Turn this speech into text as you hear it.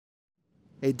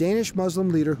a Danish Muslim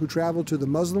leader who traveled to the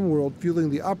Muslim world fueling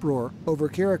the uproar over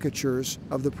caricatures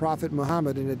of the Prophet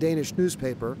Mohammed in a Danish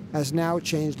newspaper, has now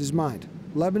changed his mind.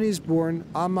 Lebanese-born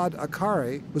Ahmad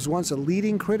Akkari was once a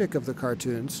leading critic of the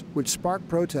cartoons, which sparked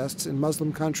protests in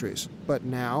Muslim countries, but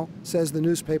now says the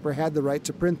newspaper had the right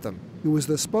to print them. He was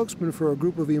the spokesman for a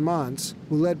group of imams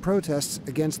who led protests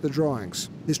against the drawings.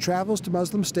 His travels to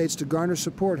Muslim states to garner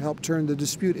support helped turn the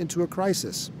dispute into a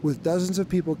crisis, with dozens of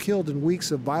people killed in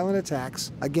weeks of violent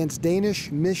attacks against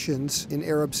Danish missions in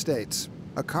Arab states.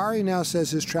 Akkari now says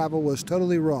his travel was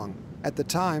totally wrong. At the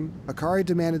time, Akkari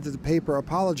demanded that the paper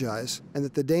apologize and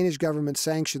that the Danish government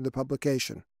sanction the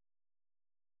publication.